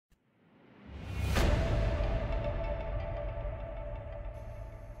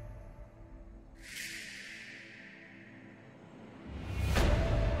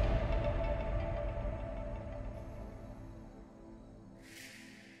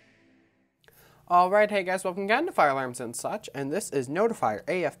Alright, hey guys, welcome again to Fire Alarms and Such, and this is Notifier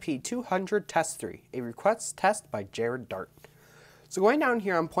AFP-200 Test 3, a request test by Jared Dart. So going down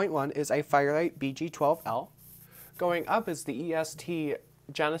here on point 1 is a Firelight BG12L. Going up is the EST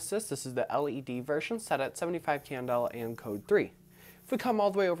Genesis. This is the LED version set at 75 candela and code 3. If we come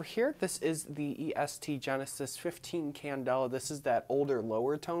all the way over here, this is the EST Genesis 15 candela. This is that older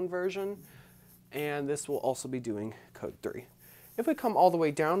lower tone version, and this will also be doing code 3. If we come all the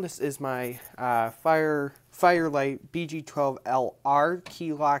way down, this is my Firelight BG12LR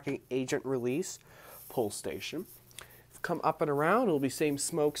key locking agent release pull station. If we come up and around, it'll be same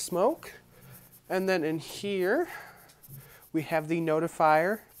smoke. And then in here, we have the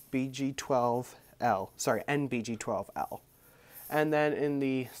Notifier NBG12L. And then in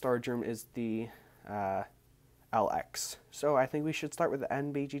the storage room is the LX. So I think we should start with the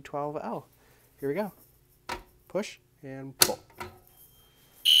NBG12L. Here we go. Push and pull.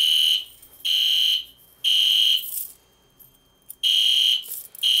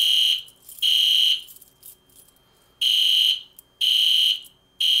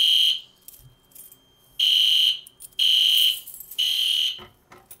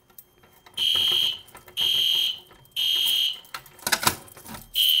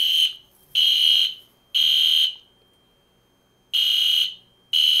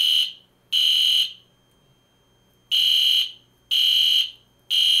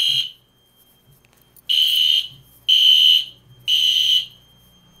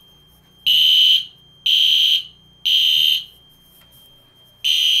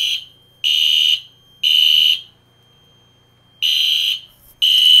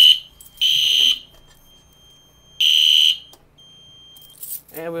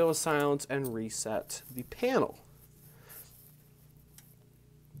 And we will silence and reset the panel.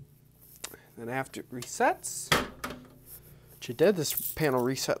 Then after it resets, which it did, this panel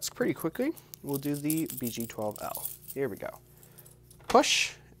resets pretty quickly, we'll do the BG12L. Here we go.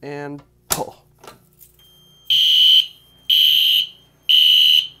 Push and pull.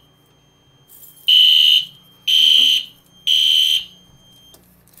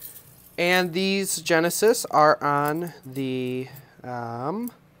 And these Genesis are on the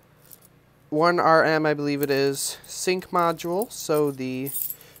 1RM, I believe it is, sync module, so the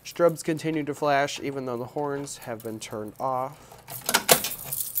strobes continue to flash even though the horns have been turned off.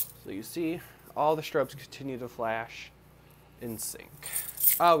 So you see, all the strobes continue to flash in sync.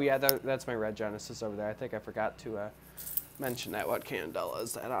 Oh yeah, that's my red Genesis over there. I think I forgot to mention that. What candela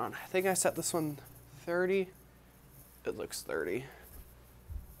is that on? I think I set this one 30. It looks 30.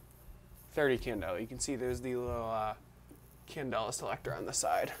 30 candela. You can see there's the little candela selector on the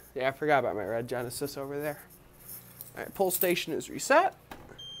side. Yeah, I forgot about my red Genesis over there. Alright, pull station is reset.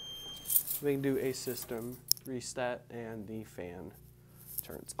 We can do a system reset and the fan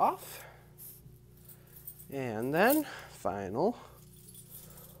turns off. And then final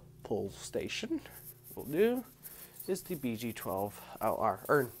pull station we'll do is the BG12LR.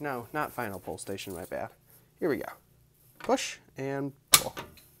 Or no, not final pull station, my bad. Here we go. Push and pull.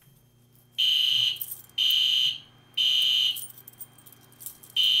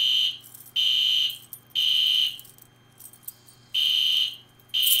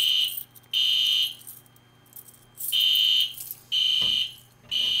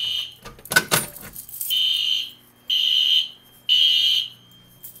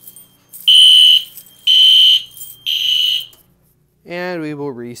 And we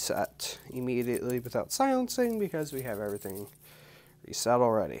will reset immediately without silencing because we have everything reset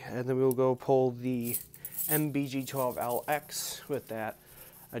already. And then we'll go pull the MBG12LX with that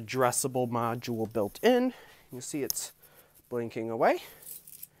addressable module built in. You can see it's blinking away.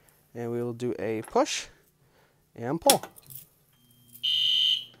 And we will do a push and pull.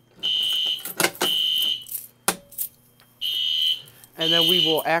 And then we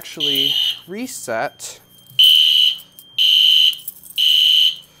will actually reset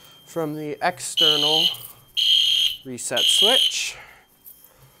from the external reset switch.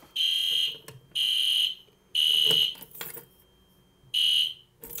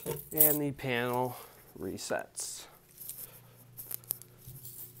 And the panel resets.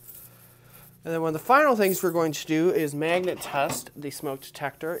 And then one of the final things we're going to do is magnet test the smoke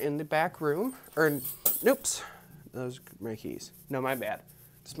detector in the back room. Or, oops, those are my keys. No, my bad.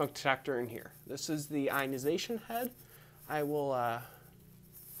 Smoke detector in here. This is the ionization head.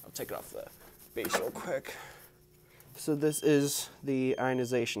 I'll take it off the base real quick. So this is the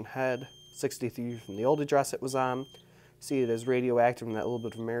ionization head, 63 from the old address it was on. See, it is radioactive and that little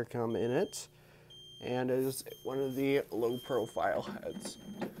bit of americium in it. And it is one of the low profile heads.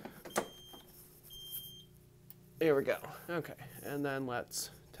 Here we go. Okay, and then let's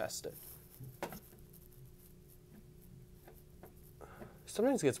test it.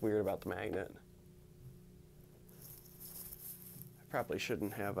 Sometimes it gets weird about the magnet. I probably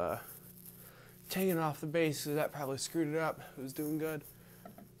shouldn't have taken it off the base, because that probably screwed it up. It was doing good.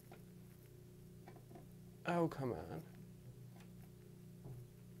 Oh, come on.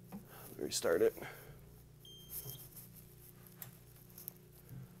 Let me restart it.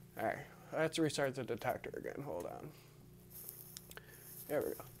 Alright, I have to restart the detector again. Hold on. There we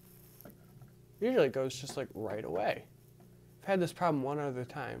go. Usually it goes just like right away. I've had this problem one other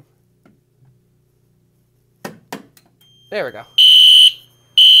time. There we go.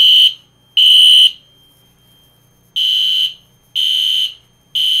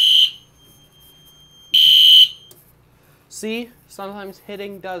 See, sometimes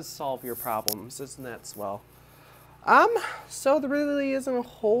hitting does solve your problems. Isn't that swell? So there really isn't a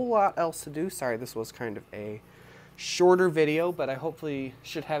whole lot else to do. Sorry, this was kind of a shorter video, but I hopefully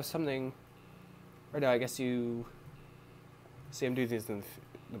should have something. Or no, I guess you see I'm doing these in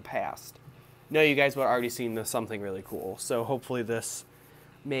the past. No, you guys would have already seen something really cool. So hopefully this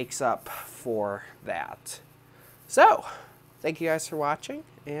makes up for that. So, thank you guys for watching,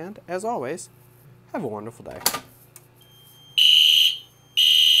 and as always, have a wonderful day.